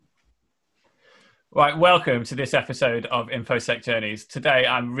Right, welcome to this episode of InfoSec Journeys. Today,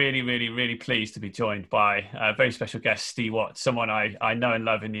 I'm really pleased to be joined by a very special guest, Steve Watts, someone I know and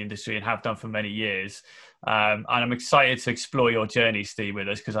love in the industry and have done for many years. And I'm excited to explore your journey, Steve, with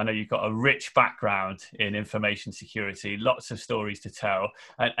us, because I know you've got a rich background in information security, lots of stories to tell.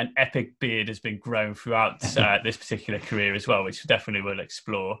 An epic beard has been grown throughout this particular career as well, which definitely we'll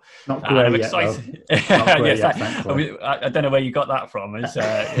explore. Not And I'm grey yet, though. excited. Not grey Yes, yet, thankfully. I don't know where you got that from.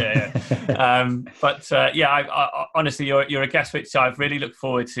 Yeah. Honestly, you're a guest which I've really looked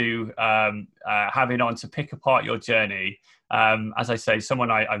forward to having on to pick apart your journey. As I say, someone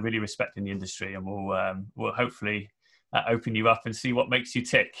I really respect in the industry, and will hopefully open you up and see what makes you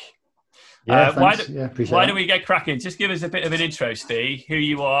tick. Yeah, thanks. Appreciate why that. don't we get cracking? Just give us a bit of an intro, Steve. Who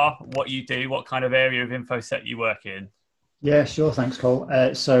you are, what you do, what kind of area of InfoSec you work in. Yeah, sure. Thanks, Cole.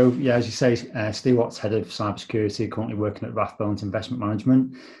 As you say, Steve Watts, head of cybersecurity, currently working at Rathbones Investment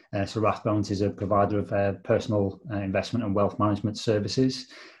Management. Rathbones is a provider of personal investment and wealth management services.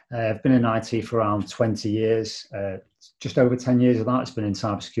 I've been in IT for around 20 years. Just over 10 years of that has been in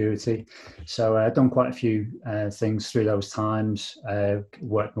cybersecurity. So I've done quite a few things through those times,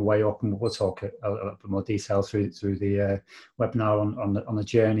 worked my way up, and we'll talk a little bit more detail through the webinar on the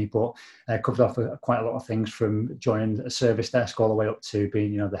journey. But I covered off quite a lot of things, from joining a service desk all the way up to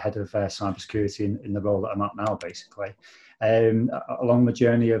being, the head of cybersecurity in the role that I'm at now, basically. Along the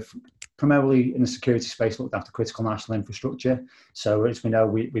journey of primarily in the security space, looked after critical national infrastructure. So as we know,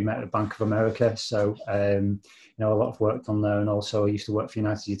 we met at Bank of America. So, a lot of work done there. And also I used to work for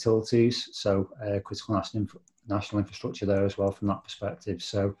United Utilities. So critical national infrastructure there as well from that perspective.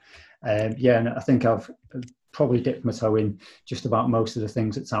 So, and I think I've probably dipped my toe in just about most of the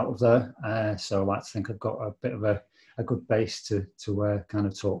things that's out of there. So I like to think I've got a bit of a good base to kind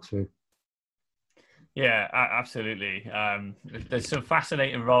of talk through. Yeah, absolutely. There's some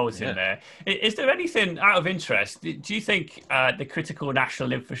fascinating roles in there. Is there anything out of interest? Do you think the critical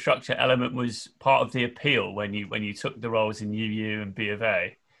national infrastructure element was part of the appeal when you took the roles in UU and B of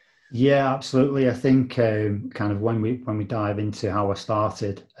A? Yeah, absolutely. I think kind of when we dive into how I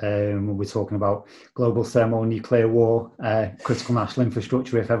started, when we're talking about global thermonuclear war, critical national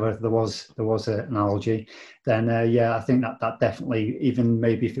infrastructure, if ever there was an analogy, then I think that definitely, even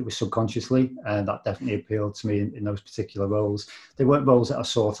maybe if it was subconsciously, that definitely appealed to me in those particular roles. They weren't roles that I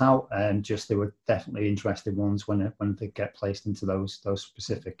sought out, and just they were definitely interesting ones when they get placed into those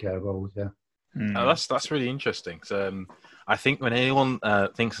specific roles. Yeah. Oh, that's really interesting. So, I think when anyone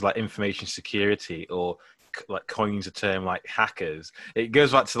thinks of like information security or like coins a term like hackers, it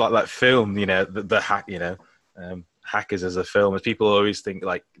goes back to like that film, the hack, Hackers as a film. As people always think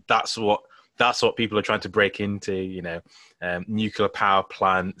like that's what people are trying to break into, nuclear power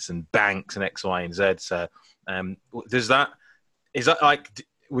plants and banks and X, Y, and Z. So, is that like,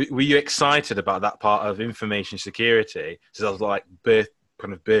 were you excited about that part of information security? So that was like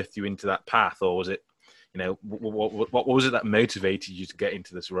birthed you into that path, or was it, what was it that motivated you to get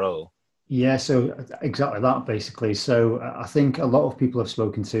into this role? Yeah, so exactly that, basically. So I think a lot of people I've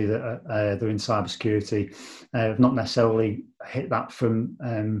spoken to that they're in cybersecurity have not necessarily hit that from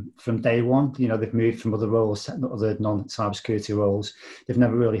day one. They've moved from other roles, other non-cybersecurity roles. They've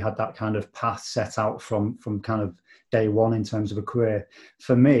never really had that kind of path set out from kind of day one in terms of a career.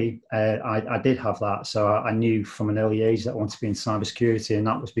 For me, I did have that. So I knew from an early age that I wanted to be in cybersecurity, and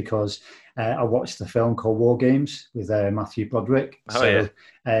that was because I watched a film called War Games with Matthew Broderick. I think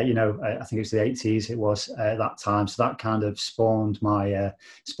it was the 80s. It was at that time. So that kind of spawned my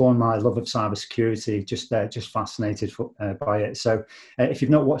love of cybersecurity. Just fascinated by it. So if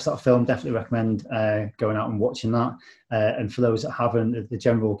you've not watched that film, definitely recommend going out and watching that. And for those that haven't, the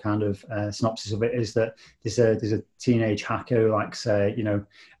general kind of synopsis of it is that there's a teenage hacker who likes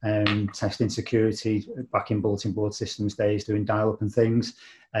testing security back in bulletin board systems days, doing dial-up and things.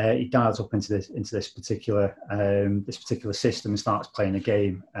 He dials up into this particular system and starts playing a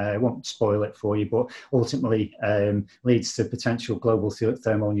game. I won't spoil it for you, but ultimately leads to potential global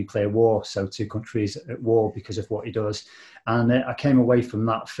thermonuclear war. So two countries at war because of what he does. And I came away from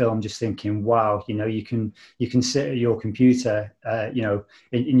that film just thinking, wow, you can sit at your computer,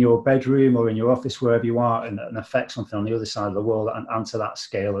 in your bedroom or in your office, wherever you are, and affect something on the other side of the world, and to that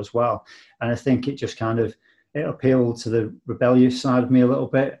scale as well. And I think it just kind of, it appealed to the rebellious side of me a little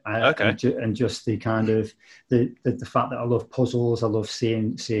bit, and just the kind of the fact that I love puzzles. I love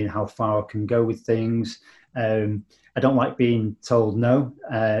seeing how far I can go with things. I don't like being told no,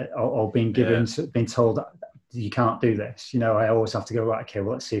 or being told you can't do this. I always have to go, right, okay,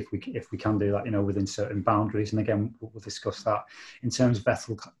 well, let's see if we can do that, within certain boundaries. And again, we'll discuss that in terms of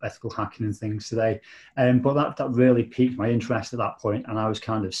ethical hacking and things today. But that really piqued my interest at that point, and I was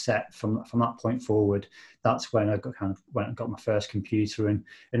kind of set from that point forward. That's when I went and got my first computer, and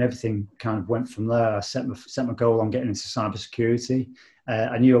everything kind of went from there. I set my goal on getting into cybersecurity.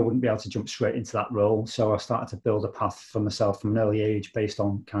 I knew I wouldn't be able to jump straight into that role, so I started to build a path for myself from an early age based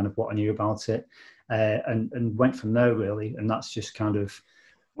on kind of what I knew about it, and went from there really. And that's just kind of.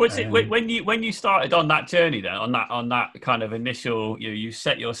 What's it when you started on that journey then, on that kind of initial, you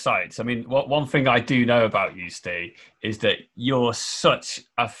set your sights? I mean, one thing I do know about you, Steve, is that you're such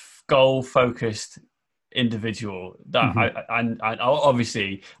a goal-focused individual that and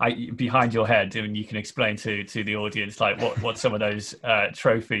obviously behind your head, and you can explain to the audience like what some of those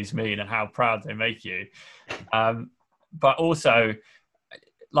trophies mean and how proud they make you, but also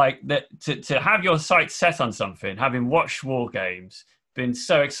like that to have your sights set on something, having watched War Games, been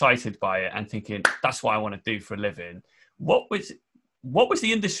so excited by it and thinking that's what I want to do for a living. What was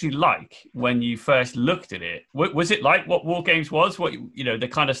the industry like when you first looked at it? Was it like what War Games was? What the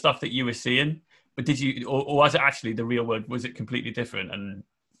kind of stuff that you were seeing? But did you, or was it actually the real world? Was it completely different and,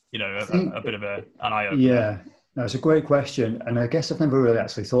 a bit of an eye-opener? Yeah, that's a great question. And I guess I've never really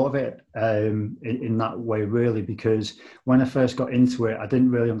actually thought of it in that way, really, because when I first got into it, I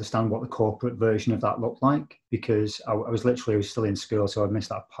didn't really understand what the corporate version of that looked like, because I was still in school, so I missed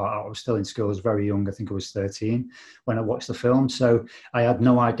that part out. I was still in school, I was very young, I think I was 13 when I watched the film. So I had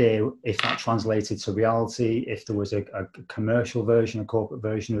no idea if that translated to reality, if there was a commercial version, a corporate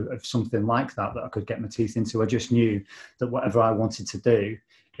version of something like that I could get my teeth into. I just knew that whatever I wanted to do,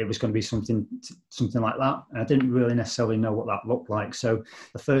 it was going to be something like that. And I didn't really necessarily know what that looked like. So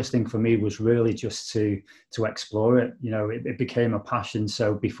the first thing for me was really just to explore it. It became a passion.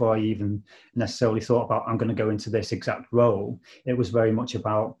 So before I even necessarily thought about, I'm going to go into this exact role, it was very much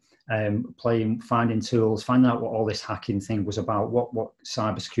about finding tools, finding out what all this hacking thing was about, what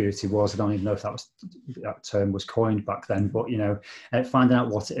cybersecurity was. I don't even know if that term was coined back then, but finding out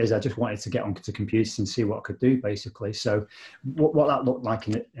what it is. I just wanted to get onto computers and see what I could do, basically. So what that looked like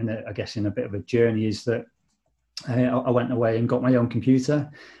in a bit of a journey is that I went away and got my own computer.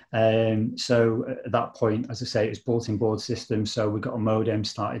 So at that point, as I say, it was bulletin board systems. So we got a modem,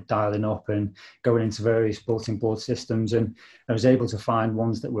 started dialing up and going into various bulletin board systems. And I was able to find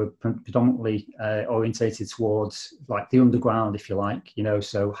ones that were predominantly orientated towards like the underground, if you like,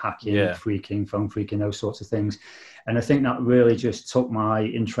 so hacking, phreaking, phone phreaking, those sorts of things. And I think that really just took my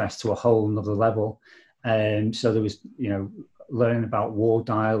interest to a whole nother level. So there was, learning about war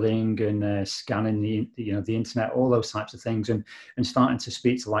dialing and scanning the internet, all those types of things, and starting to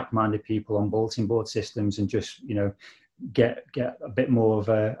speak to like-minded people on bulletin board systems, and just get a bit more of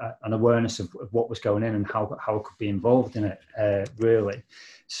an awareness of what was going in and how I could be involved in it, really.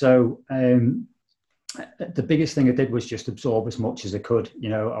 So the biggest thing I did was just absorb as much as I could.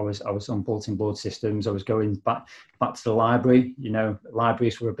 I was on bulletin board systems. I was going back to the library.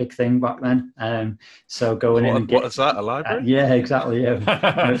 Libraries were a big thing back then. So going in and what is that? A library? Yeah, exactly. Yeah.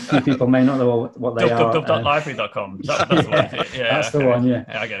 A few people may not know what they are. Library.com. That's the one. Yeah, that's the one. Yeah,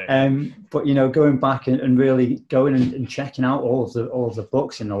 I get it. But going back and really going and checking out all of the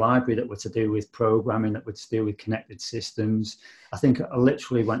books in the library that were to do with programming, that were to do with connected systems. I think I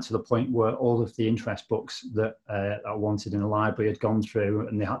literally went to the point where all of the interest books that I wanted in the library had gone through,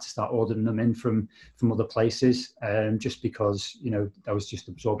 and they had to start ordering them in from other places, just because I was just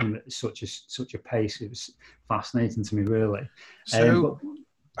absorbing it at such a pace. It was fascinating to me, really. So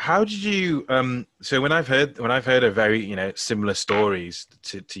how did you? So when I've heard of very similar stories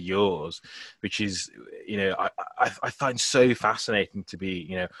to yours, which is I find so fascinating to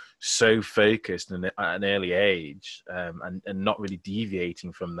be so focused at an early age, and not really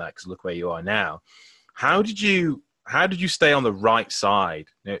deviating from that, because look where you are now. How did you stay on the right side?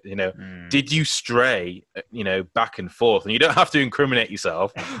 Did you stray, back and forth? And you don't have to incriminate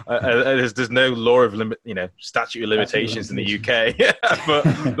yourself. There's no law of statute of limitations in the UK.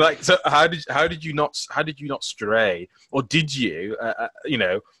 But so how did you not stray, or did you,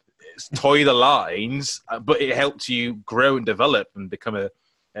 toy the lines? But it helped you grow and develop and become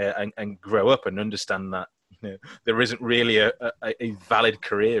and grow up and understand that there isn't really a valid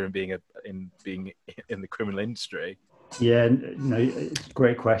career in being in the criminal industry. Yeah, it's a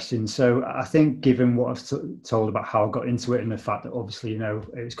great question. So I think, given what I've told about how I got into it, and the fact that obviously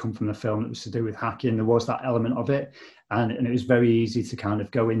it was come from the film that was to do with hacking, there was that element of it, and it was very easy to kind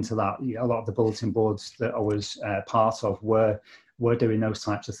of go into that. A lot of the bulletin boards that I was part of were were doing those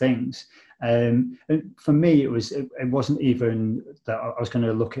types of things. And for me, it wasn't even that I was going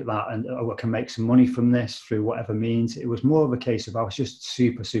to look at that and I can make some money from this through whatever means. It was more of a case of I was just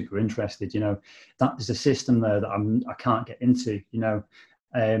super, super interested. That there's a system there that I can't get into.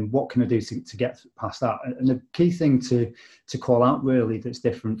 What can I do to get past that? And the key thing to call out really that's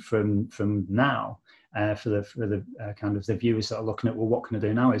different from now for the kind of the viewers that are looking at, well, what can I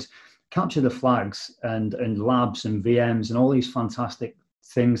do now, is capture the flags and labs and VMs and all these fantastic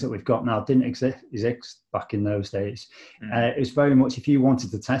things that we've got now didn't exist back in those days. It was very much, if you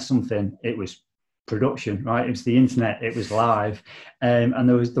wanted to test something, it was production, right? It was the internet, it was live, and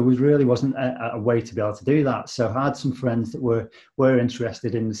there really wasn't a way to be able to do that. So I had some friends that were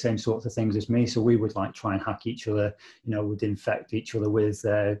interested in the same sorts of things as me, so we would like try and hack each other. We'd infect each other with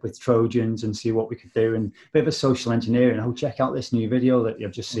Trojans and see what we could do, and a bit of a social engineering. Oh, check out this new video that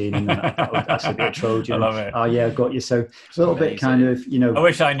you've just seen, and that's a bit of Trojan. I love it. Oh yeah, I've got you. So a little bit kind of, I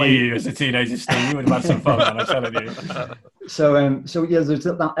wish I knew you as a teenager, Steve. You would have had some fun, man, I'm telling you. So yeah, there's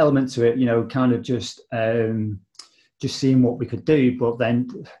that element to it, kind of just seeing what we could do, but then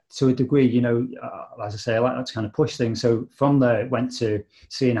to a degree, as I say, I like that to kind of push things. So from there, it went to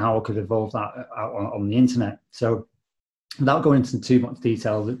seeing how I could evolve that out on the internet. So without going into too much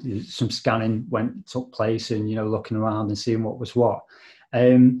detail, some scanning took place, and looking around and seeing what was what.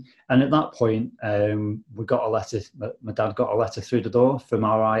 And at that point, we got a letter. My dad got a letter through the door from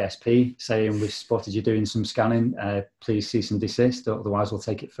our ISP saying, "We've spotted you doing some scanning. Please cease and desist, otherwise we'll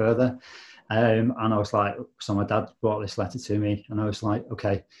take it further." And I was like, so my dad brought this letter to me, and I was like,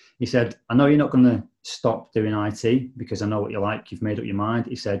 okay. He said, "I know you're not going to stop doing IT because I know what you like. You've made up your mind."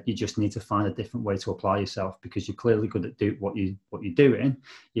 He said, "You just need to find a different way to apply yourself because you're clearly good at what you're doing.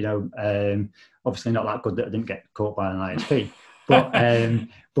 Obviously not that good that I didn't get caught by an ISP."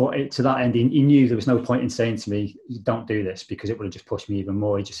 But to that end, he knew there was no point in saying to me, "Don't do this," because it would have just pushed me even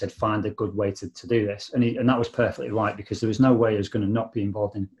more. He just said, "Find a good way to do this." And that was perfectly right, because there was no way I was going to not be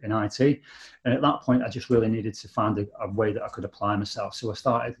involved in IT. And at that point, I just really needed to find a way that I could apply myself. So I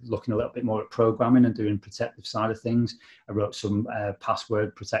started looking a little bit more at programming and doing protective side of things. I wrote some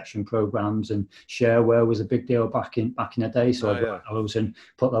password protection programs, and shareware was a big deal back in the day. So I wrote those and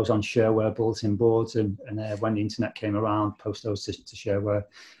put those on shareware bulletin boards. And when the internet came around, post those to shareware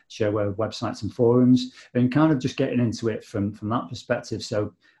websites and forums, and kind of just getting into it from that perspective.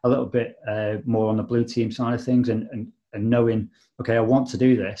 So a little bit more on the blue team side of things, and knowing, okay, I want to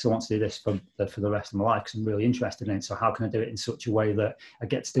do this. I want to do this for the rest of my life because I'm really interested in it. So how can I do it in such a way that I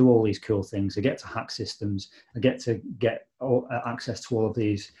get to do all these cool things? I get to hack systems. I get to get access to all of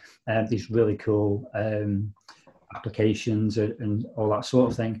these really cool applications and all that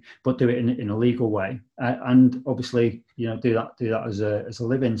sort of thing, but do it in a legal way, and obviously do that as a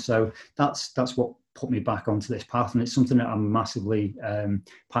living. So that's what put me back onto this path, and it's something that I'm massively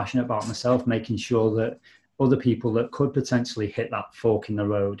passionate about myself, making sure that other people that could potentially hit that fork in the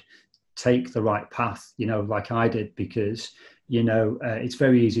road take the right path, like I did, because it's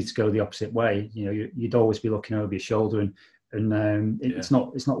very easy to go the opposite way. You'd always be looking over your shoulder, and it's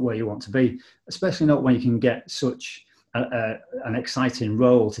not where you want to be, especially not when you can get such an exciting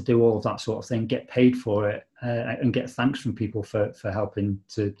role to do all of that sort of thing, get paid for it, and get thanks from people for helping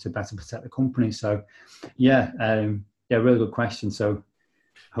to better protect the company. So really good question. So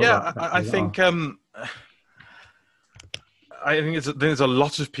I think there's a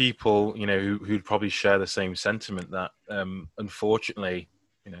lot of people who'd probably share the same sentiment that unfortunately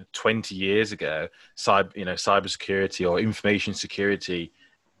 20 years ago, cybersecurity or information security,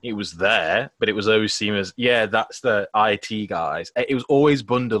 it was there, but it was always seen as, that's the IT guys. It was always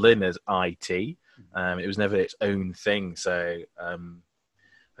bundled in as IT. It was never its own thing. So I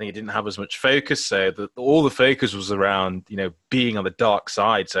think it didn't have as much focus. So all the focus was around, being on the dark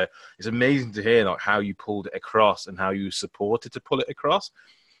side. So it's amazing to hear how you pulled it across and how you supported to pull it across.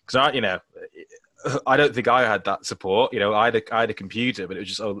 Because I don't think I had that support. I had a computer, but it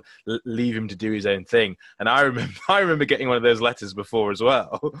was just leave him to do his own thing. And I remember getting one of those letters before as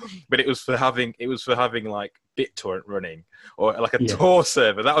well, but it was for having like BitTorrent running or like a Tor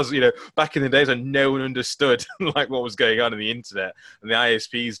server. That was back in the days when no one understood like what was going on in the internet, and the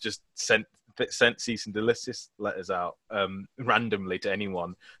ISPs just sent cease and desist letters out randomly to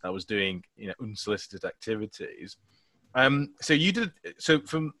anyone that was doing unsolicited activities. So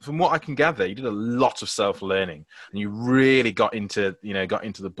from what I can gather, you did a lot of self-learning, and you really got into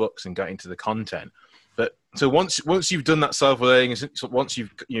the books and got into the content. But so once you've done that self-learning, once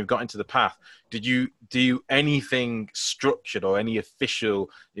you've got into the path, did you do anything structured or any official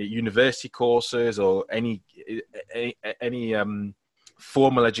university courses or any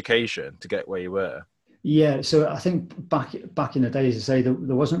formal education to get where you were? Yeah, so I think back in the days, I say there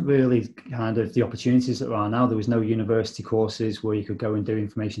wasn't really kind of the opportunities that there are now. There was no university courses where you could go and do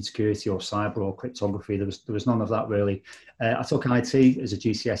information security or cyber or cryptography. There was none of that really. I took IT as a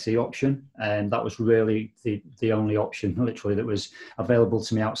GCSE option, and that was really the only option, literally, that was available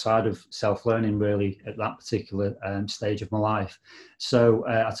to me outside of self-learning, really, at that particular stage of my life. So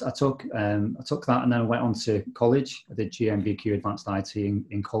I took that, and then I went on to college. I did GMVQ Advanced IT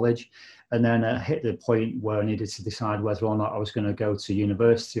in college. And then I hit the point where I needed to decide whether or not I was going to go to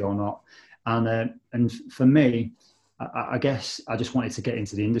university or not. And for me, I guess I just wanted to get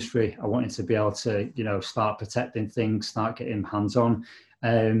into the industry. I wanted to be able to, start protecting things, start getting hands-on.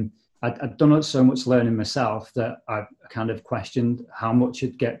 I'd done so much learning myself that I kind of questioned how much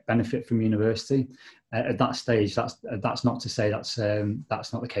I'd get benefit from university. At that stage, that's not to say that's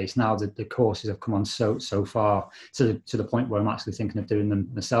not the case now. The courses have come on so far to the point where I'm actually thinking of doing them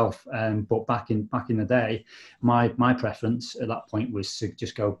myself. But back in the day, my preference at that point was to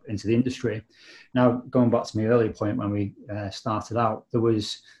just go into the industry. Now, going back to my earlier point when we started out, there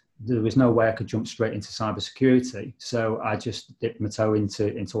was no way I could jump straight into cybersecurity. So I just dipped my toe into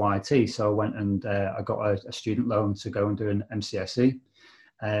IT. So I went and I got a student loan to go and do an MCSE.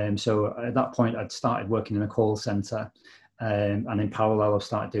 So at that point, I'd started working in a call centre, and in parallel, I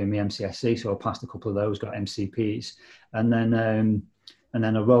started doing my MCSE. So I passed a couple of those, got MCPs, and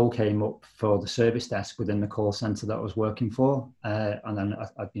then a role came up for the service desk within the call centre that I was working for, and then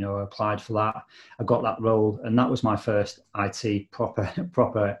I applied for that. I got that role, and that was my first IT proper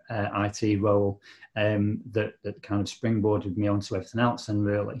IT role that kind of springboarded me onto everything else, and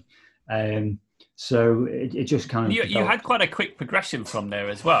really. So it just kind of... You had quite a quick progression from there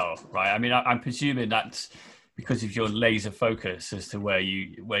as well, right? I mean, I'm presuming that's because of your laser focus as to where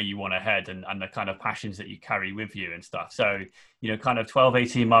you want to head and the kind of passions that you carry with you and stuff. So, kind of 12,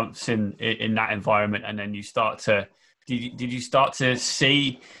 18 months in that environment, and then you start to... Did you start to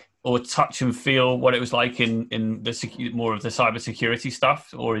see or touch and feel what it was like in the more of the cybersecurity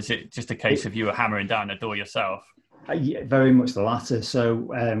stuff? Or is it just a case of you were hammering down the door yourself? Yeah, very much the latter. So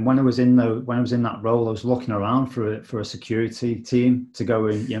when I was in that role, I was looking around for a security team to go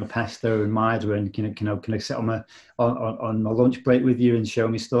and pester and miter and can I sit on my lunch break with you and show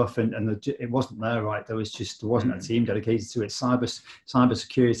me stuff, and it wasn't there, right? There wasn't a team dedicated to it.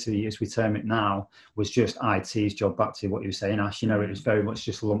 Cybersecurity, as we term it now, was just IT's job. Back to what you were saying, Ash. It was very much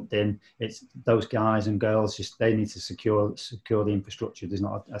just lumped in. It's those guys and girls. Just they need to secure the infrastructure. There's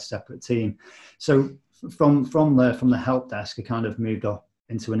not a separate team. So from the help desk, I kind of moved up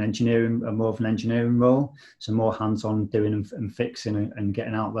into more of an engineering role, so more hands-on doing and fixing and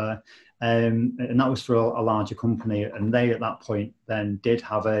getting out there. And that was for a larger company, and they at that point then did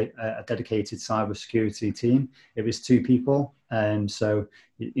have a dedicated cybersecurity team. It was 2 people, and so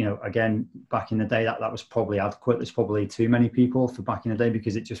again, back in the day, that was probably adequate. There's probably too many people for back in the day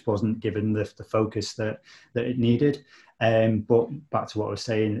because it just wasn't given the focus that it needed. But back to what I was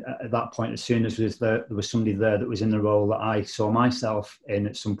saying, at that point, as soon as there was somebody there that was in the role that I saw myself in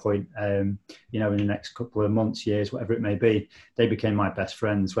at some point, in the next couple of months, years, whatever it may be, they became my best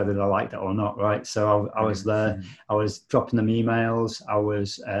friends, whether they liked it or not, right? So I was there, I was dropping them emails, I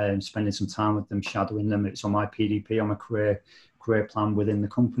was spending some time with them, shadowing them. It's on my PDP, on my career plan within the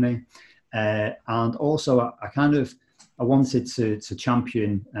company. And also I wanted to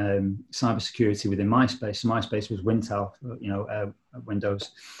champion cybersecurity within MySpace. So MySpace was Wintel,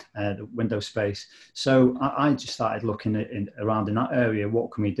 Windows, the Windows space. So I just started looking around in that area.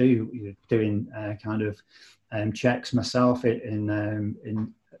 What can we do? Doing checks myself in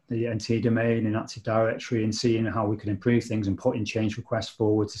the NT domain, in Active Directory, and seeing how we could improve things and putting change requests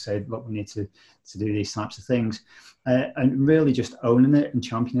forward to say, look, we need to do these types of things, and really just owning it and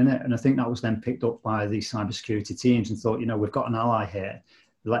championing it. And I think that was then picked up by the cybersecurity teams and thought, we've got an ally here.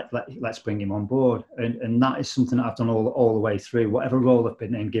 Let's bring him on board. And that is something that I've done all the way through. Whatever role I've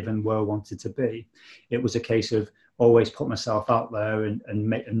been in, given where I wanted to be, it was a case of always put myself out there and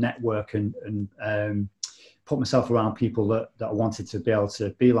make a network and put myself around people that I wanted to be able to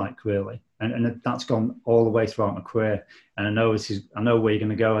be like, really. And that's gone all the way throughout my career. And I know where you're going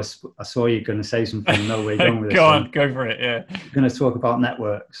to go. I saw you going to say something. I know where you're going with this. Go for it. Yeah. I'm going to talk about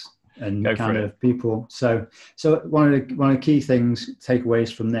networks and kind of people. So one of the key things,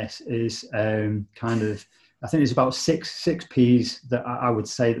 takeaways from this is I think there's about six P's that I would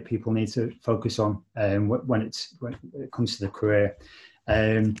say that people need to focus on when it comes to the career.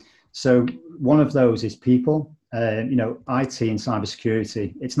 So one of those is people. IT and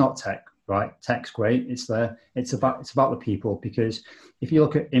cybersecurity, it's not tech, right? Tech's great, it's there. It's about the people, because if you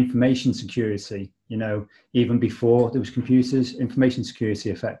look at information security, you know, even before there was computers, information security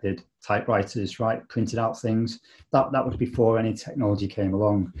affected typewriters, right? Printed out things. That was before any technology came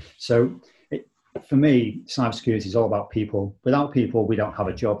along. So for me, cybersecurity is all about people. Without people, we don't have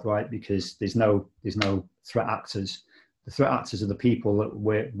a job, right? Because there's no threat actors. The threat actors are the people that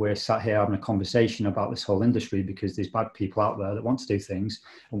we're sat here having a conversation about this whole industry, because there's bad people out there that want to do things,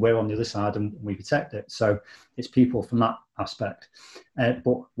 and we're on the other side and we protect it. So it's people from that aspect.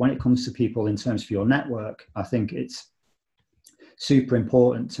 But when it comes to people in terms of your network, I think it's super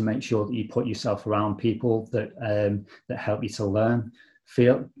important to make sure that you put yourself around people that help you to learn,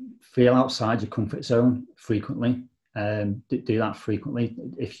 feel outside your comfort zone frequently. Do that frequently.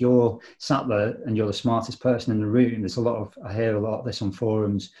 If you're sat there and you're the smartest person in the room, I hear a lot of this on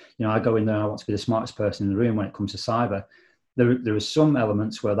forums. You know, I go in there and I want to be the smartest person in the room when it comes to cyber. There are some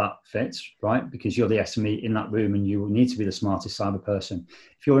elements where that fits, right? Because you're the SME in that room and you need to be the smartest cyber person.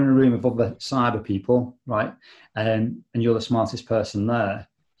 If you're in a room of other cyber people, right, and you're the smartest person there,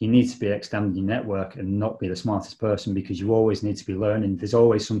 you need to be extending your network and not be the smartest person, because you always need to be learning. There's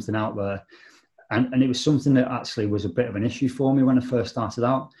always something out there. And it was something that actually was a bit of an issue for me when I first started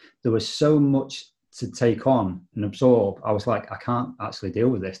out. There was so much to take on and absorb. I was like, I can't actually deal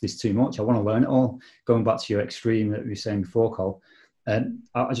with this. There's too much. I want to learn it all. Going back to your extreme that we were saying before, Cole,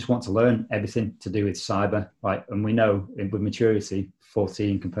 I just want to learn everything to do with cyber, right? And we know with maturity,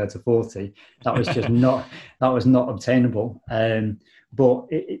 14 compared to 40, that was just not obtainable. But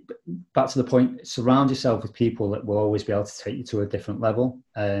back to the point, surround yourself with people that will always be able to take you to a different level.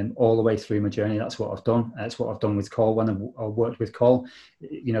 All the way through my journey, that's what I've done. That's what I've done with Cole. When I worked with Cole,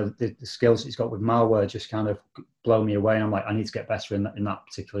 you know, the skills he's got with malware just kind of blow me away. I'm like, I need to get better in that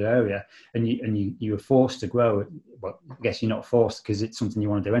particular area. And you were forced to grow. Well, I guess you're not forced, because it's something you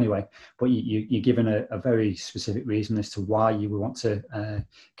want to do anyway. But you're given a very specific reason as to why you want to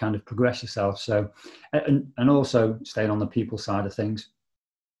kind of progress yourself. So, and also staying on the people side of things.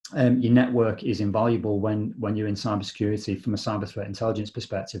 Your network is invaluable when you're in cybersecurity from a cyber threat intelligence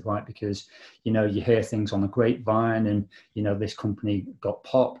perspective, right? Because, you know, you hear things on the grapevine and, you know, this company got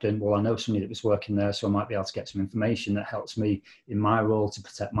popped and, well, I know somebody that was working there, so I might be able to get some information that helps me in my role to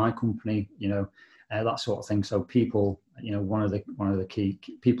protect my company, you know, that sort of thing. So people, you know, one of the key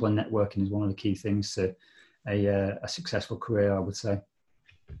people in networking is one of the key things to a successful career, I would say.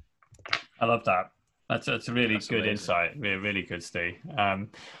 I love that. That's a really good insight. Really good, Steve.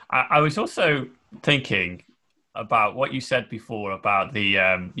 I was also thinking about what you said before about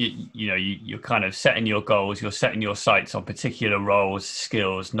the, you're kind of setting your goals, you're setting your sights on particular roles,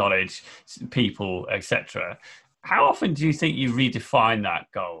 skills, knowledge, people, etc. How often do you think you redefine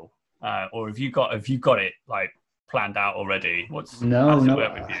that goal, or have you got it like planned out already? How does it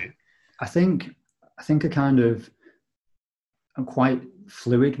work with you? I think I'm quite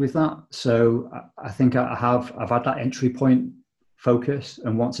fluid with that. So I think I've had that entry point focus,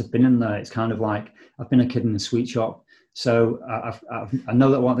 and once I've been in there, it's kind of like I've been a kid in a sweet shop. So I know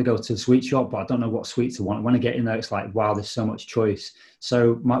that I want to go to the sweet shop, but I don't know what sweets I want. When I get in there, it's like, wow, there's so much choice.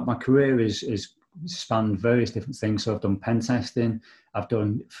 So my career is spanned various different things. So I've done pen testing, I've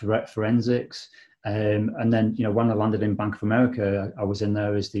done forensics. And then, you know, when I landed in Bank of America, I was in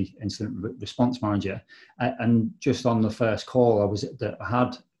there as the incident response manager. And just on the first call that I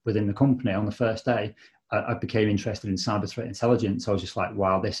had within the company on the first day, I became interested in cyber threat intelligence. I was just like,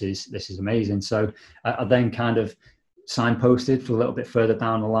 wow, this is amazing. So I then kind of signposted for a little bit further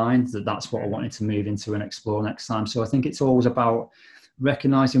down the line that's what I wanted to move into and explore next time. So I think it's always about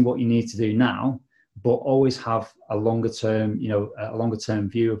recognizing what you need to do now, but always have a longer term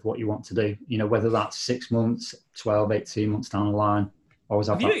view of what you want to do, you know, whether that's 6 months, 12, 18 months down the line, always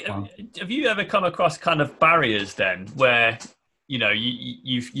have that plan. Have you ever come across kind of barriers then where, you know,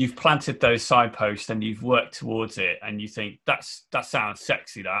 you've planted those signposts and you've worked towards it and you think that sounds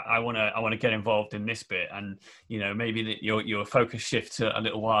sexy, that I want to get involved in this bit, and, you know, maybe your focus shifts a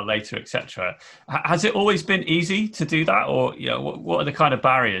little while later, etc. Has it always been easy to do that, or, you know, what are the kind of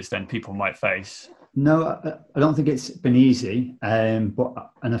barriers then people might face? No, I don't think it's been easy, and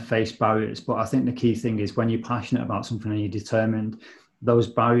I've faced barriers. But I think the key thing is when you're passionate about something and you're determined, those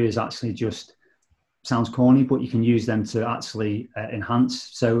barriers actually just sounds corny, but you can use them to actually enhance.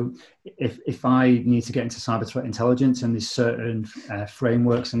 So if I need to get into cyber threat intelligence and there's certain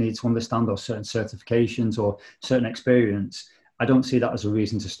frameworks I need to understand, or certain certifications or certain experience, I don't see that as a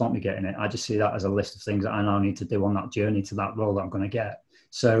reason to stop me getting it. I just see that as a list of things that I now need to do on that journey to that role that I'm going to get.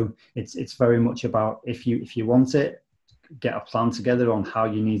 So it's very much about if you want it, get a plan together on how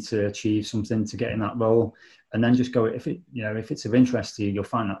you need to achieve something to get in that role, and then just go. If it's of interest to you, you'll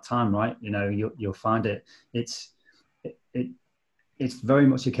find that time, right? You'll find it. It's very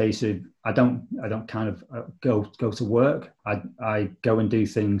much a case of I don't kind of go to work. I go and do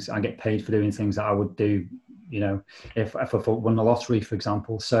things. I get paid for doing things that I would do, if I won the lottery, for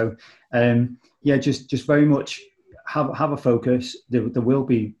example. So just very much have a focus. There will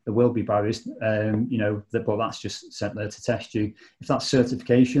be barriers, but that's just set there to test you. If that's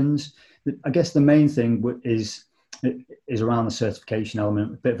certifications, I guess the main thing is around the certification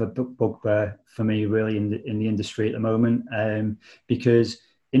element. A bit of a bugbear for me, really, in the industry at the moment, because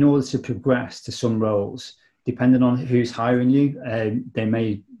in order to progress to some roles, depending on who's hiring you, they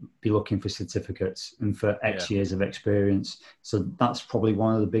may be looking for certificates and for X years of experience. So that's probably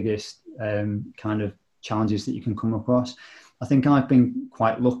one of the biggest kind of challenges that you can come across. I think I've been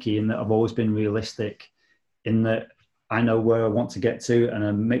quite lucky in that I've always been realistic in that I know where I want to get to, and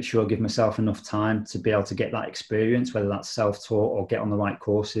I make sure I give myself enough time to be able to get that experience, whether that's self-taught or get on the right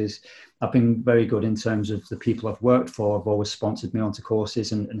courses. I've been very good in terms of the people I've worked for. Have always sponsored me onto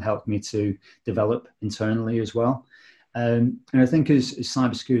courses and helped me to develop internally as well. And I think as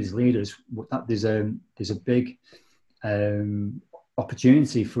cybersecurity leaders, there's a big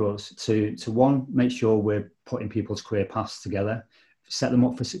opportunity for us to one, make sure we're putting people's career paths together, set them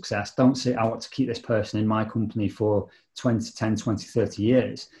up for success. Don't say, I want to keep this person in my company for 10, 20, 30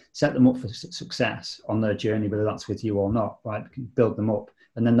 years. Set them up for success on their journey, whether that's with you or not, right? Build them up.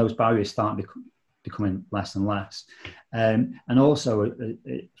 And then those barriers start becoming less and less. And also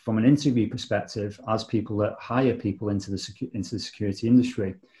from an interview perspective, as people that hire people into the security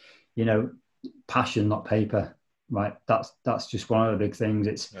industry, passion, not paper. Right, that's just one of the big things.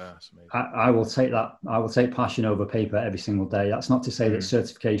 It's I will take passion over paper every single day. That's not to say that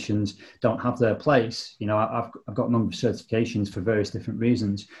certifications don't have their place. I've got a number of certifications for various different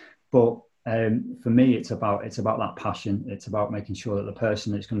reasons, but for me, it's about that passion. It's about making sure that the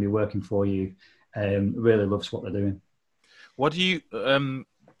person that's going to be working for you really loves what they're doing. What do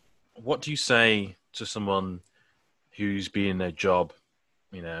you say to someone who's been in their job,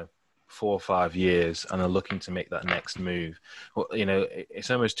 4 or 5 years and are looking to make that next move? Well, it's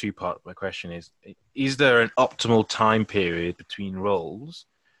almost two-part. My question is there an optimal time period between roles?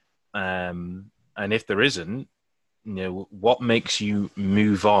 And if there isn't, what makes you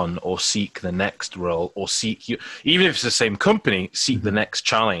move on or seek the next role, or even if it's the same company, seek the next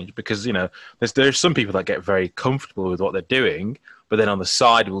challenge? Because, there's some people that get very comfortable with what they're doing, but then on the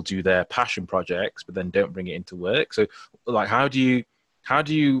side will do their passion projects, but then don't bring it into work. So like, how do you,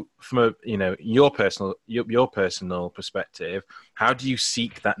 from your personal perspective, how do you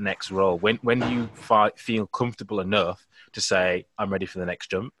seek that next role? When do you feel comfortable enough to say, I'm ready for the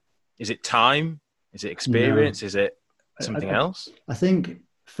next jump? Is it time? Is it experience? No. Is it something else? I think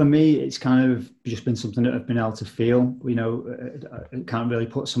for me, it's kind of just been something that I've been able to feel. I can't really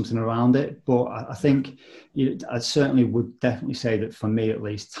put something around it, but I think I certainly would definitely say that for me, at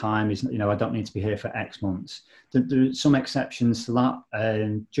least, time is, I don't need to be here for X months. There are some exceptions to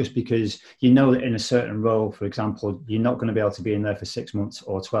that, just because that in a certain role, for example, you're not going to be able to be in there for 6 months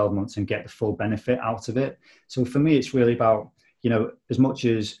or 12 months and get the full benefit out of it. So for me, it's really about, as much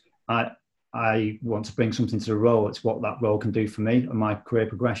as I want to bring something to the role, it's what that role can do for me and my career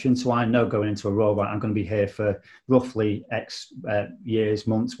progression. So I know going into a role, right, I'm going to be here for roughly X years,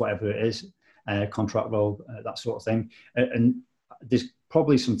 months, whatever it is, contract role, that sort of thing. And there's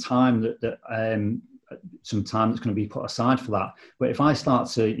probably some time that's going to be put aside for that. But if I start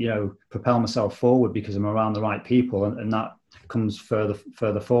to, propel myself forward because I'm around the right people, and that comes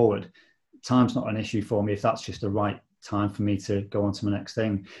further forward, time's not an issue for me if that's just the right time for me to go on to my next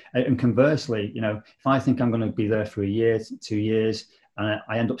thing. And conversely, if I think I'm going to be there for a year, 2 years, and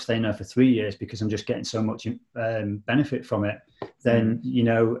I end up staying there for 3 years because I'm just getting so much benefit from it, then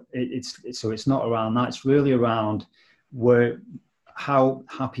it's not around that. It's really around how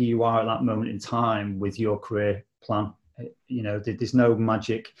happy you are at that moment in time with your career plan. There's no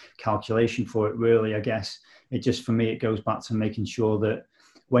magic calculation for it, really. I guess it just, for me, it goes back to making sure that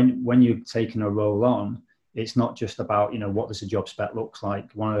when you're taking a role on, it's not just about, what does a job spec look like?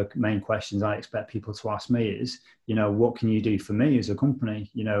 One of the main questions I expect people to ask me is, what can you do for me as a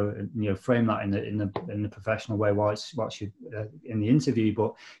company? Frame that in the professional way while you're in the interview.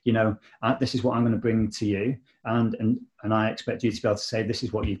 But, this is what I'm going to bring to you. And I expect you to be able to say, this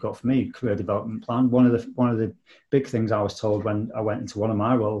is what you've got for me, career development plan. One of the big things I was told when I went into one of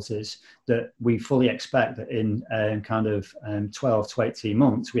my roles is that we fully expect that in 12 to 18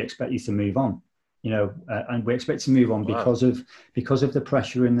 months, we expect you to move on. And we expect to move on because of the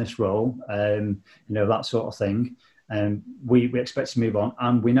pressure in this role, that sort of thing. And we expect to move on,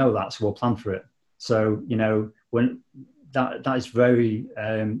 and we know that, so we'll plan for it. So, when that is very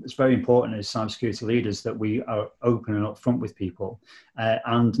it's very important as cybersecurity leaders that we are open and upfront with people,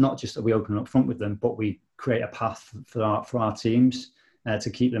 and not just that we open and upfront with them, but we create a path for our teams to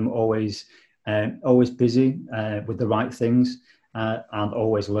keep them always busy with the right things, and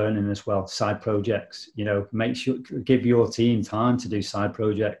always learning as well. Side projects, make sure, give your team time to do side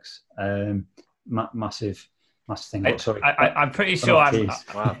projects. Massive thing. I'm pretty sure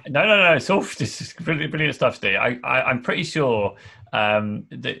wow. No. It's all just brilliant stuff, Steve. I'm pretty sure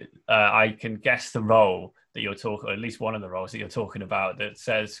that I can guess the role that you're talking, or at least one of the roles that you're talking about, that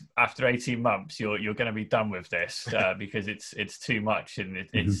says after 18 months you're going to be done with this because it's too much and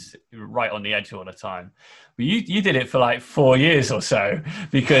it's right on the edge all the time. But you did it for like 4 years or so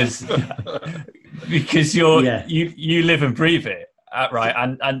because you live and breathe it. Right,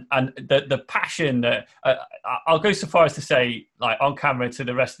 and the passion that I'll go so far as to say, like on camera to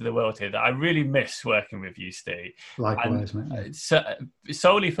the rest of the world here, that I really miss working with you, Steve. Likewise, mate.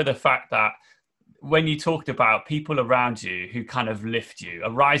 Solely for the fact that when you talked about people around you who kind of lift you,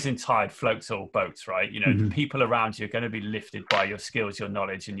 a rising tide floats all boats, right? The people around you are going to be lifted by your skills, your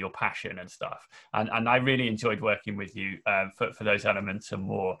knowledge, and your passion and stuff. And I really enjoyed working with you for those elements and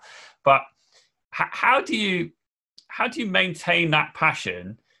more. But how do you maintain that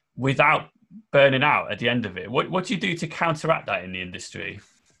passion without burning out at the end of it? What do you do to counteract that in the industry?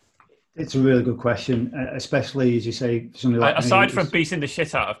 It's a really good question, especially as you say, somebody like aside me, from beating the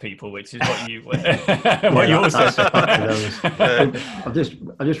shit out of people, which is what you you also I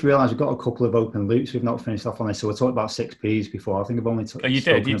just realised we've got a couple of open loops we've not finished off on this. So we're talking about 6 Ps before. I think I've only you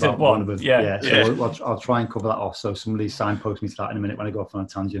did one of them. Yeah. So I'll try and cover that off. So somebody signpost me to that in a minute when I go off on a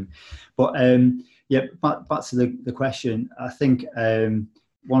tangent. But back to the question. I think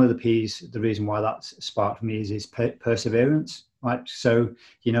one of the Ps, the reason why that's sparked for me is perseverance. Right, so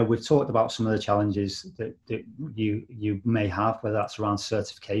we've talked about some of the challenges that you may have, whether that's around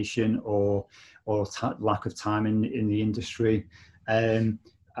certification or lack of time in the industry. I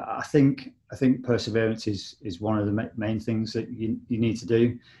think perseverance is one of the main things that you need to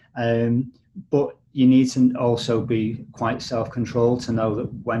do, but you need to also be quite self-controlled to know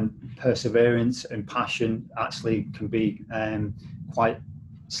that when perseverance and passion actually can be quite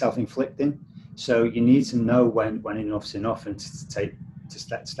self-inflicting. So you need to know when enough's enough and to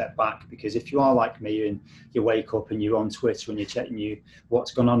step back, because if you are like me and you wake up and you're on Twitter and you're checking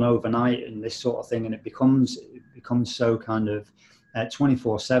what's gone on overnight and this sort of thing, and it becomes so kind of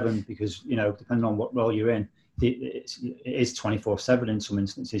 24/7, because depending on what role you're in, it is 24/7 in some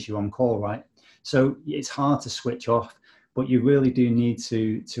instances. You're on call, right? So it's hard to switch off, but you really do need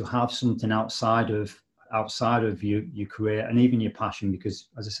to have something outside of your career and even your passion, because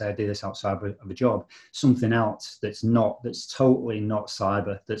as I say, I do this outside of a job, something else that's totally not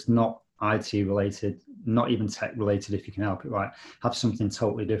cyber, that's not IT related, not even tech related, if you can help it, right? Have something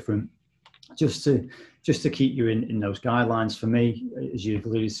totally different, just to keep you in those guidelines. For me, as you've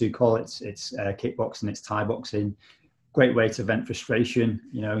alluded to, Cole, it's kickboxing, it's Thai boxing. Great way to vent frustration.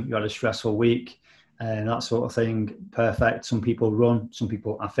 You had a stressful week and that sort of thing. Perfect. Some people run, some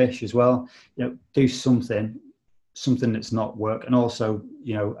people fish as well. Do something that's not work, and also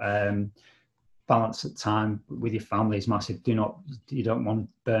balance at time with your family is massive. You don't want to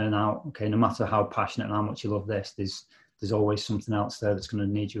burn out. Okay, no matter how passionate and how much you love this, there's always something else there that's going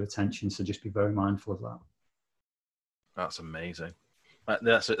to need your attention. So just be very mindful of that. That's amazing.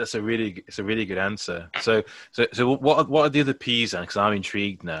 That's a really good answer. So what are the other P's then? Because I'm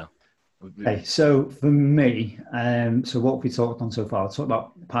intrigued now. Okay, so for me, so what we talked on so far, I talked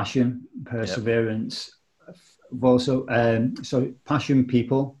about passion, perseverance. Yep. Also, so passion,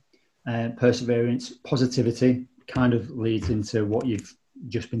 people, perseverance, positivity kind of leads into what you've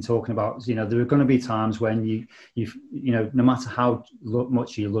just been talking about. There are going to be times when you've no matter how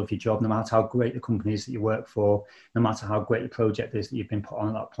much you love your job, no matter how great the company is that you work for, no matter how great the project is that you've been put on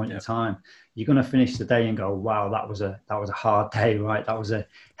at that point in time, you're going to finish the day and go, wow, that was a hard day, right? That was a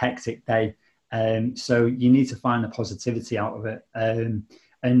hectic day. So you need to find the positivity out of it. And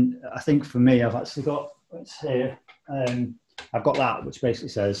I think for me, I've actually got, let's see, I've got that, which basically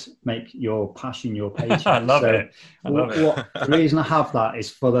says, make your passion your paycheck. I love it. The reason I have that is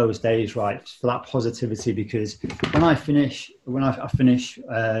for those days, right? For that positivity, because when I finish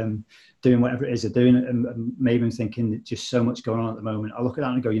doing whatever it is they're doing, and maybe I'm thinking just so much going on at the moment, I look at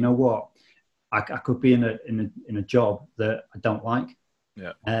that and go, you know what? I could be in a job that I don't like.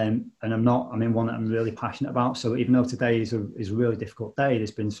 Yeah. And I'm in one that I'm really passionate about. So even though today is a really difficult day,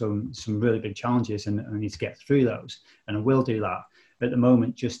 there's been some really big challenges, and I need to get through those, and I will do that. But at the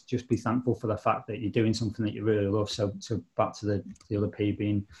moment, just be thankful for the fact that you're doing something that you really love. So back to the other P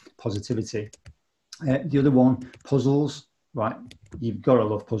being positivity. The other one, puzzles, right? You've got to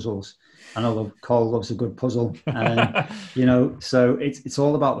love puzzles. I know Carl loves a good puzzle, and so it's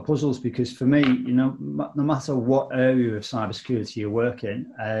all about the puzzles, because for me, no matter what area of cybersecurity you work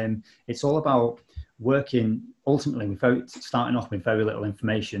in, it's all about working ultimately starting off with very little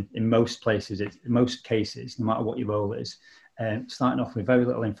information in most places. In most cases, no matter what your role is, starting off with very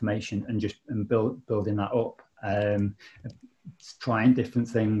little information and building that up. Trying different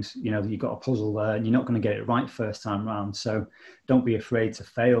things, you've got a puzzle there and you're not going to get it right first time round, so don't be afraid to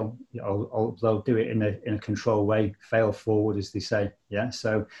fail, although do it in a controlled way. Fail forward, as they say.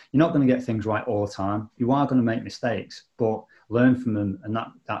 So you're not going to get things right all the time. You are going to make mistakes, but learn from them, and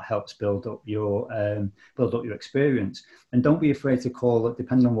that helps build up your experience. And don't be afraid to call it,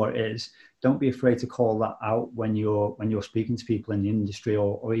 depending on what it is, don't be afraid to call that out when you're speaking to people in the industry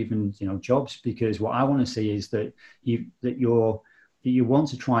or even jobs, because what I want to see is that you want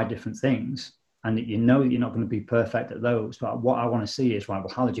to try different things, and that you're not going to be perfect at those. But what I want to see is, right,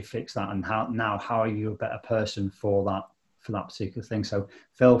 well, how did you fix that, and how are you a better person for that particular thing? So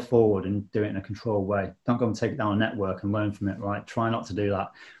fail forward and do it in a controlled way. Don't go and take it down a network and learn from it, right? Try not to do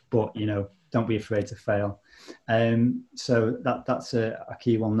that, but don't be afraid to fail. So that's a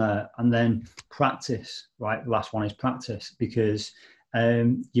key one there. And then practice, right? The last one is practice, because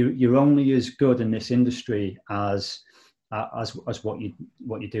you're only as good in this industry as what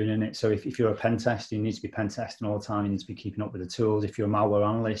you're doing in it. So if you're a pen tester, you need to be pen testing all the time. You need to be keeping up with the tools. If you're a malware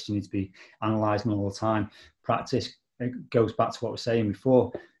analyst, you need to be analyzing all the time. Practice, it goes back to what I was saying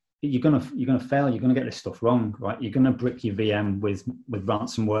before. You're gonna fail. You're gonna get this stuff wrong, right? You're gonna brick your VM with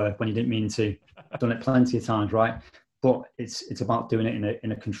ransomware when you didn't mean to. I've done it plenty of times, right? But it's about doing it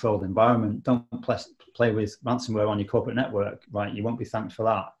in a controlled environment. Don't play with ransomware on your corporate network, right? You won't be thanked for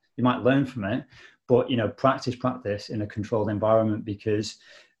that. You might learn from it, but practice in a controlled environment, because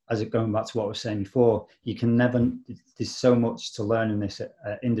going back to what I was saying before, you can never. There's so much to learn in this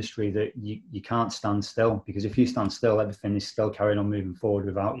industry that you can't stand still, because if you stand still, everything is still carrying on moving forward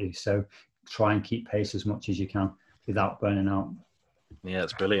without you. So try and keep pace as much as you can without burning out. Yeah,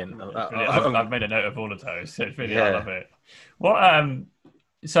 it's brilliant. I've made a note of all of those. So it's really, I love it. What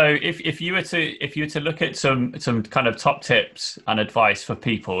so if you were to look at some kind of top tips and advice for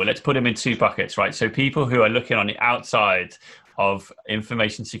people, let's put them in two buckets, right? So people who are looking on the outside of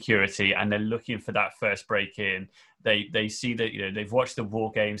information security and they're looking for that first break in, they see that they've watched the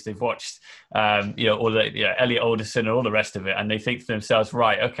war games, they've watched all the Elliot Alderson and all the rest of it, and they think to themselves,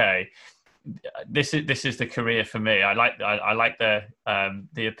 right, okay, this is the career for me. I like the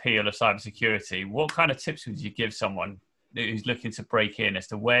appeal of cybersecurity. What kind of tips would you give someone who's looking to break in as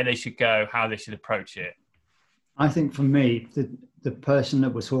to where they should go, how they should approach it? I think for me, the person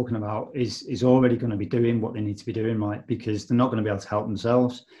that we're talking about is already going to be doing what they need to be doing, right? Because they're not going to be able to help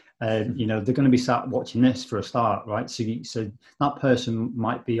themselves. They're going to be sat watching this for a start, right? So that person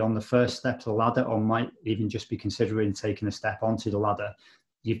might be on the first step of the ladder, or might even just be considering taking a step onto the ladder.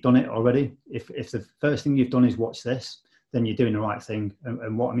 You've done it already. If the first thing you've done is watch this, then you're doing the right thing.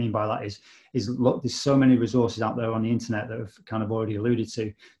 And what I mean by that is look, there's so many resources out there on the internet that I've kind of already alluded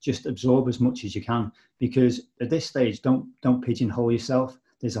to. Just absorb as much as you can, because at this stage, don't pigeonhole yourself.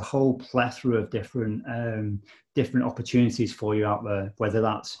 There's a whole plethora of different opportunities for you out there, whether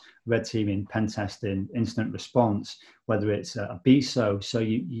that's red teaming, pen testing, incident response, whether it's a BSO. So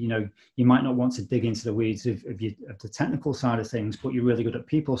you might not want to dig into the weeds of the technical side of things, but you're really good at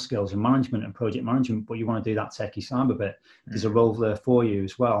people skills and management and project management, but you want to do that techie cyber bit. There's a role there for you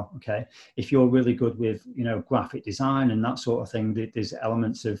as well. Okay, if you're really good with graphic design and that sort of thing, there's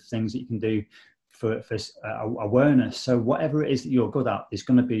elements of things that you can do for awareness. So whatever it is that you're good at, there's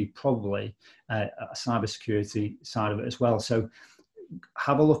going to be probably a cybersecurity side of it as well. So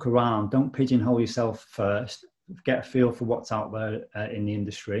have a look around. Don't pigeonhole yourself first. Get a feel for what's out there in the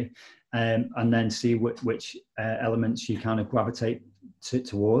industry, and then see which elements you kind of gravitate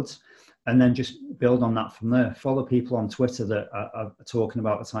towards, and then just build on that from there. Follow people on Twitter that are talking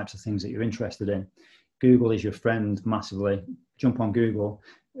about the types of things that you're interested in. Google is your friend massively. Jump on Google.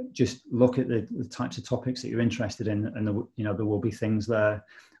 Just look at the types of topics that you're interested in, and there will be things there.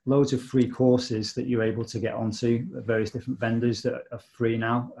 Loads of free courses that you're able to get onto, various different vendors that are free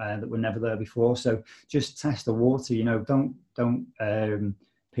now that were never there before. So just test the water. Don't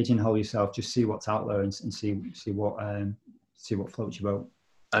pigeonhole yourself. Just see what's out there and see what floats your boat.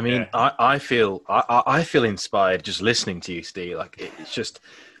 I mean, yeah. I feel inspired just listening to you, Steve. Like it's just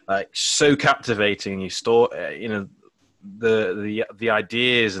like so captivating. You store, the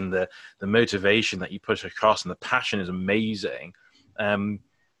ideas and the motivation that you push across, and the passion is amazing.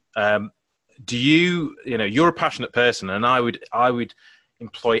 Do you're a passionate person, and I would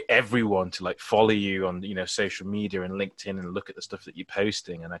employ everyone to like follow you on, you know, social media and LinkedIn and look at the stuff that you're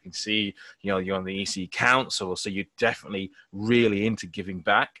posting. And I can see, you know, you're on the EC Council, so you're definitely really into giving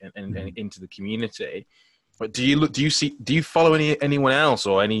back and into the community. But do you follow anyone else,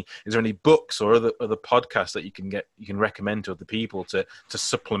 or is there any books or other podcasts that you can recommend to other people to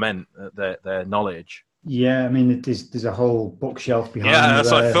supplement their knowledge? Yeah, I mean, there's a whole bookshelf behind. Yeah, that's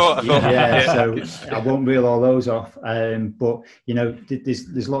what I thought. So I won't reel all those off. But you know,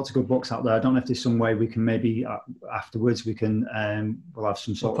 there's lots of good books out there. I don't know if there's some way we can maybe afterwards we can we'll have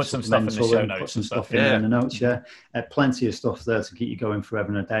some sort of some stuff in the show notes. Put some stuff in the notes. Yeah, plenty of stuff there to keep you going forever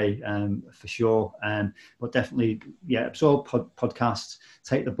and a day, for sure. But definitely, absorb podcasts,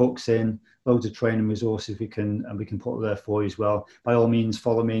 take the books in. Loads of training resources we can put there for you as well. By all means,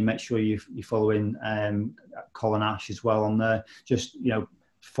 follow me. Make sure you're following Colin Ash as well on there. Just, you know,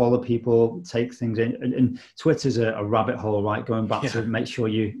 follow people, take things in. And Twitter's a rabbit hole, right? Going back to make sure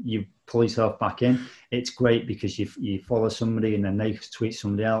you pull yourself back in. It's great because you follow somebody and then they tweet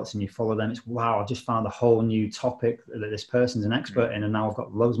somebody else and you follow them. It's, wow, I just found a whole new topic that this person's an expert in, and now I've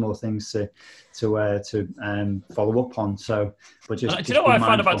got loads more things to follow up on. So, but just do you know what I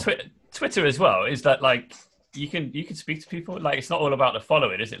find about Twitter as well is that, like, you can speak to people, like, it's not all about the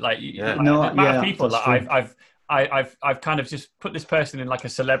following, is it? Like, people that I've kind of just put this person in like a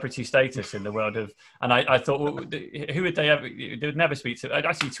celebrity status in the world of, and I thought, well, who would they would never speak to. I'd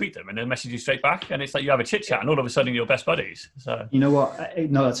actually tweet them and then message you straight back, and it's like you have a chit chat and all of a sudden you're best buddies. So you know what?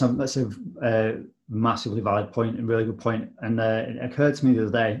 No, that's a massively valid point and really good point. And it occurred to me the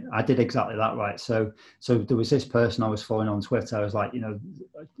other day, I did exactly that, right? So there was this person I was following on Twitter. I was like, you know,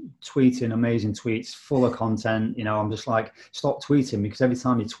 tweeting amazing tweets, full of content. You know, I'm just like, stop tweeting, because every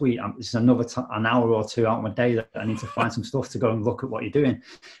time you tweet, it's another an hour or two out of my day that I need to find some stuff to go and look at what you're doing. And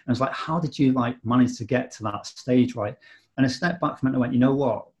it's like, how did you like manage to get to that stage, right? And I stepped back from it and I went, you know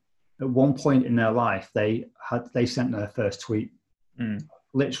what? At one point in their life, they sent their first tweet.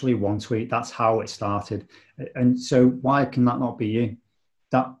 Literally one tweet. That's how it started. And so why can that not be you?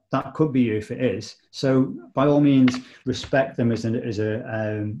 That could be you if it is. So by all means, respect them as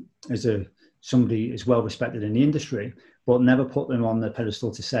somebody who's well respected in the industry, but never put them on the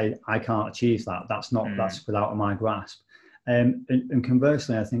pedestal to say, I can't achieve that. That's without my grasp. And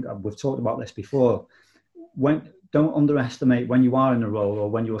conversely, I think we've talked about this before. Don't underestimate when you are in a role or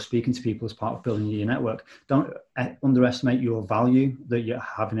when you're speaking to people as part of building your network. Don't underestimate your value that you're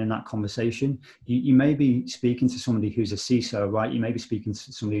having in that conversation. You may be speaking to somebody who's a CISO, right? You may be speaking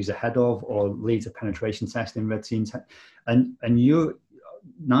to somebody who's a head of or leads a penetration test in red team, and you're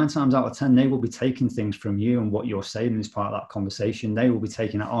 9 times out of 10, they will be taking things from you and what you're saying as part of that conversation. They will be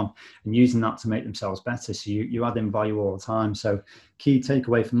taking it on and using that to make themselves better. So you add in value all the time. So key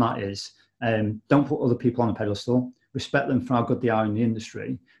takeaway from that is, don't put other people on a pedestal. Respect them for how good they are in the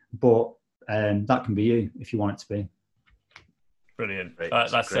industry, but that can be you if you want it to be. Brilliant.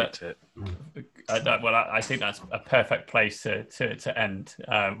 That's great tip. I think that's a perfect place to end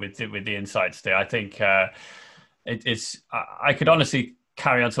with the insights there. I think I could honestly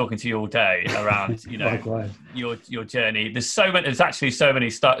carry on talking to you all day around, you know, your journey. There's actually so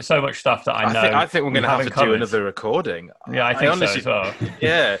much stuff that I know. I think we're going to have to do another recording. Yeah, I think honestly, so as well.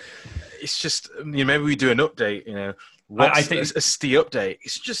 Yeah. It's just, you know, maybe we do an update, you know, I think a STI update.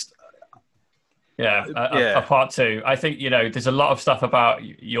 It's just, a part 2. I think, you know, there's a lot of stuff about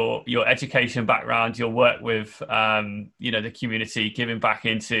your education background, your work with, you know, the community, giving back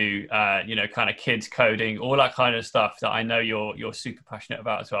into, you know, kind of kids coding, all that kind of stuff that I know you're super passionate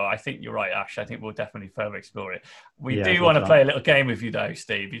about as well. I think you're right, Ash. I think we'll definitely further explore it. We do want to play a little game with you though,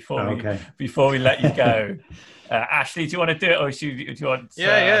 Steve, before we let you go. Ashley, do you want to do it, or do you want?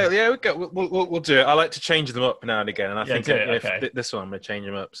 We'll do it. I like to change them up now and again, and I think this one I'm going to change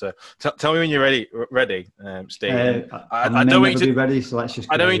them up. So tell me when you're ready, Steve. I don't want you to be ready, so let's just.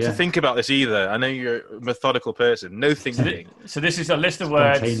 I don't want you to think about this either. I know you're a methodical person. No thinking. So this is a list of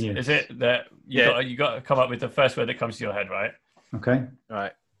words. Is it that you got to come up with the first word that comes to your head, right? Okay. All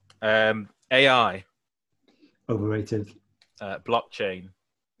right. AI. Overrated. Blockchain.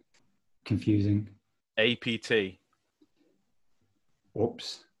 Confusing. APT.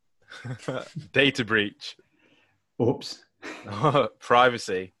 Oops. Data breach. Oops.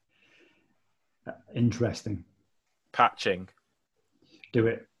 Privacy. Interesting. Patching. Do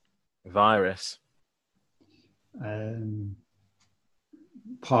it. Virus.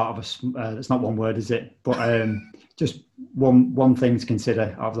 Part of it's not one word, is it? But just one thing to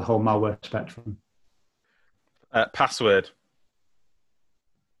consider out of the whole malware spectrum. Password.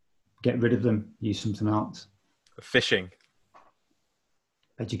 Get rid of them. Use something else. Phishing.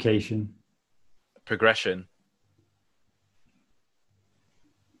 Education. Progression.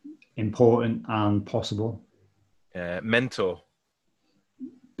 important and possible. Mentor.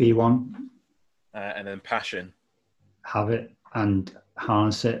 Be one. And then passion. Have it and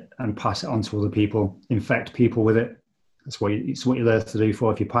harness it and pass it on to other people. Infect people with it. It's what you're there to do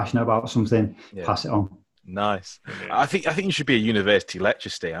for. If you're passionate about something, pass it on. Nice. I think you should be a university lecturer,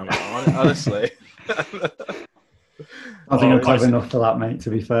 Steve. Honestly. I think I'm clever enough for that, mate, to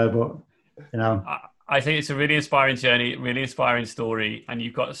be fair, but you know. I think it's a really inspiring journey, really inspiring story, and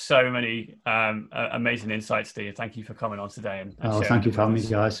you've got so many amazing insights, Steve. Thank you for coming on today. And thank you for having me,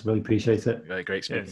 guys. Really appreciate it. Very great speaking.